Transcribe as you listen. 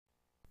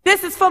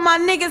This is for my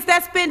niggas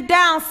that's been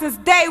down since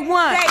day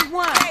one.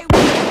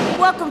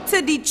 Welcome to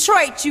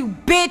Detroit, you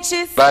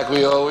bitches. Like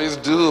we always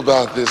do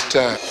about this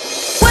time.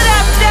 What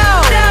up,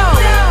 though?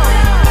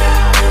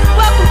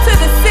 Welcome to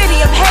the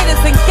city of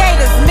haters and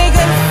gators,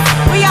 niggas.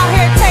 We out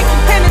here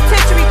taking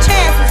penitentiary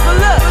chances, but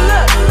look,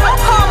 don't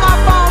call my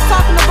phone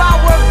talking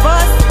about where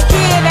bust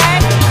kid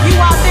at. You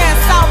out there in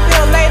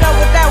Southfield laid up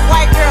with that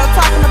white girl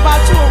talking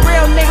about you a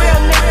real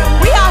nigga.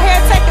 We out here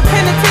taking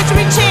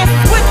penitentiary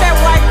chances with that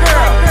white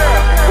girl.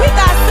 We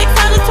got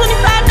 $625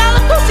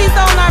 Gucci's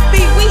on our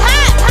feet. We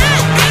hot.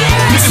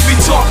 Niggas be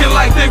talking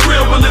like they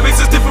real, but lyrics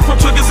is different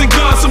from triggers and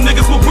guns. Some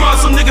niggas will run,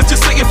 some niggas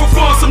just say it for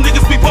fun. Some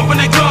niggas be bumping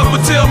their guns,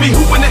 but tell me,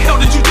 who in the hell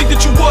did you think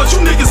that you was?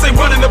 You niggas ain't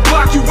running the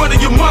block, you running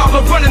your mouth.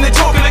 I'm running and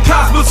talking to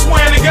cops, but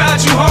swearing to God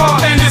you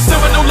hard. And there's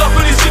never no love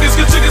for these niggas,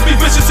 cause niggas be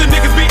vicious and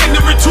niggas be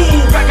ignorant too.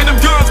 Packing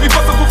them guns, we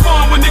bustin' for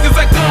fun. When niggas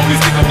act dumb, we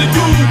stick them to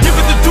you. Give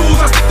it the dues,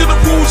 I stick to the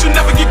rules, you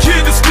never get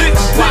killed to snitch.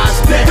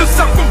 Cause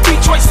I'm from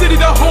Detroit City,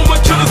 the home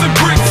of killers and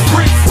bricks.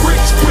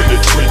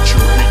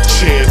 Penitentiary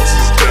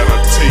chances that I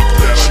take,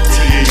 able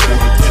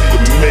to get the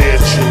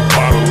mansion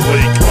by the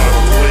lake.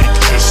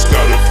 Just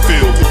gotta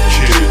feel the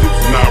kid, if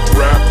not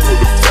rap for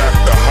the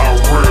fact of how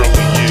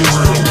rarely is.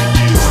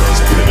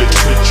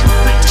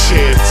 Penitentiary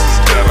chances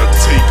that I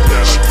take,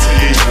 able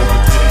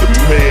to get the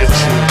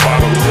mansion by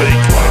the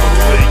lake.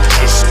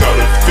 Just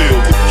gotta feel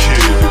the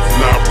kid, if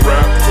not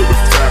rap for the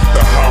fact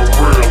of how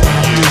rarely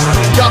is.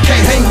 Y'all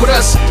can't hang with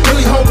us,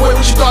 really homeboy,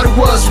 what you thought it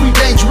was? We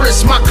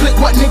dangerous, my clique,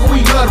 what nigga,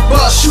 we love to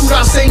bust.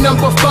 Shootouts ain't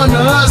nothing but fun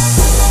to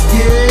us.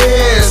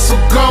 Yeah, so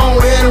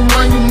go ahead and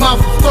run your mouth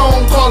a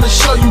phone call and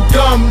show you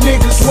dumb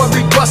niggas what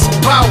we bust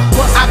about.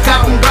 I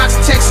got them blocks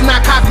of text and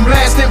I cop them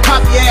blast and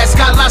pop your ass.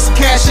 Got lots of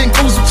cash and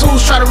goons and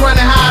tools, try to run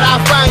and hide,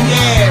 I'll find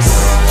your ass.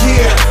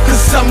 Yeah,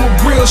 cause I'm a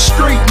real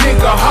street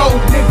nigga, ho.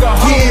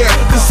 Yeah,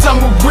 cause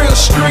I'm a real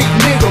street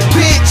nigga,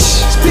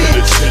 bitch.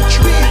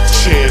 Penitentiary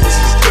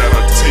chances that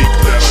I take,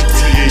 able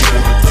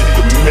to get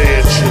the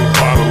mansion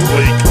by the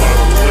lake.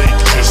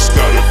 Just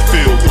gotta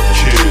feel the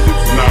kid,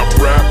 if not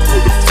rap for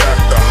the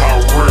fact of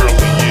how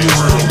rarely is.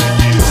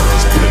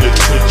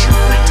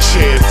 Penitentiary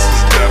chances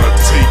that I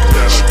take,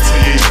 able to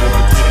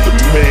get the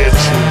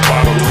mansion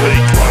by the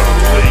lake.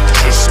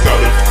 Just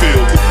gotta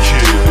feel the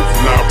kid, if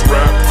not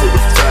rap for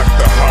the fact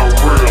of how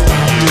rarely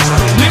is.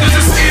 Niggas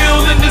is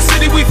ill in the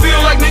city, we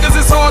feel like niggas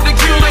is hard to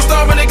kill. They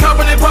starving, they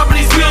copping, they popping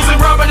these pills, and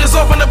robbing is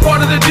often a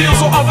part of the deal.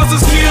 So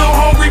officers kill,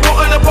 hungry,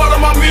 wanting a part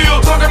of my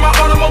meal. Talking about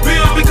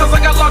automobiles because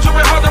I got larger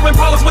and harder and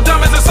polish with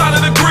diamonds inside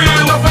of the grill.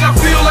 And often I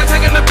feel like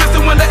taking the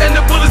pistol when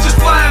the bullets just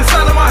fly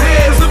inside of my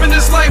head. Cause living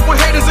this life with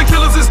haters and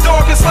killers is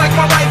dark, it's like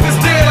my life is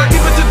dead. I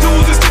keep it to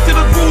dudes and stick to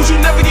the rules, you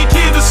never get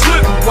killed to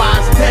slip.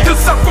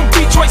 Cause I'm from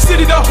Detroit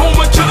City, the home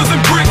of killers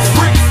and bricks.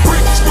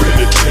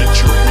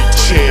 Penitentiary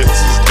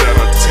chances that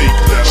I take,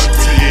 able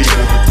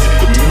to get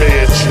the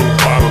mansion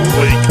by the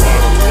lake.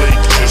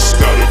 Just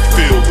gotta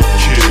feel the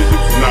kid,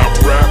 if not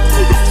rap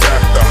for the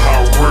fact of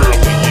how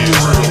rarely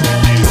is.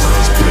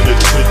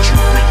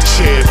 Penitentiary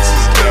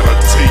chances that I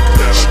take,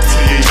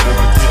 able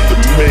to get the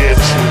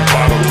mansion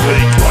by the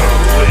lake.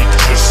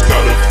 Just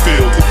gotta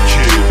feel the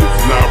kid, if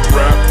not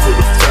rap for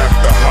the fact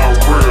of how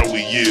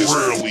rarely is.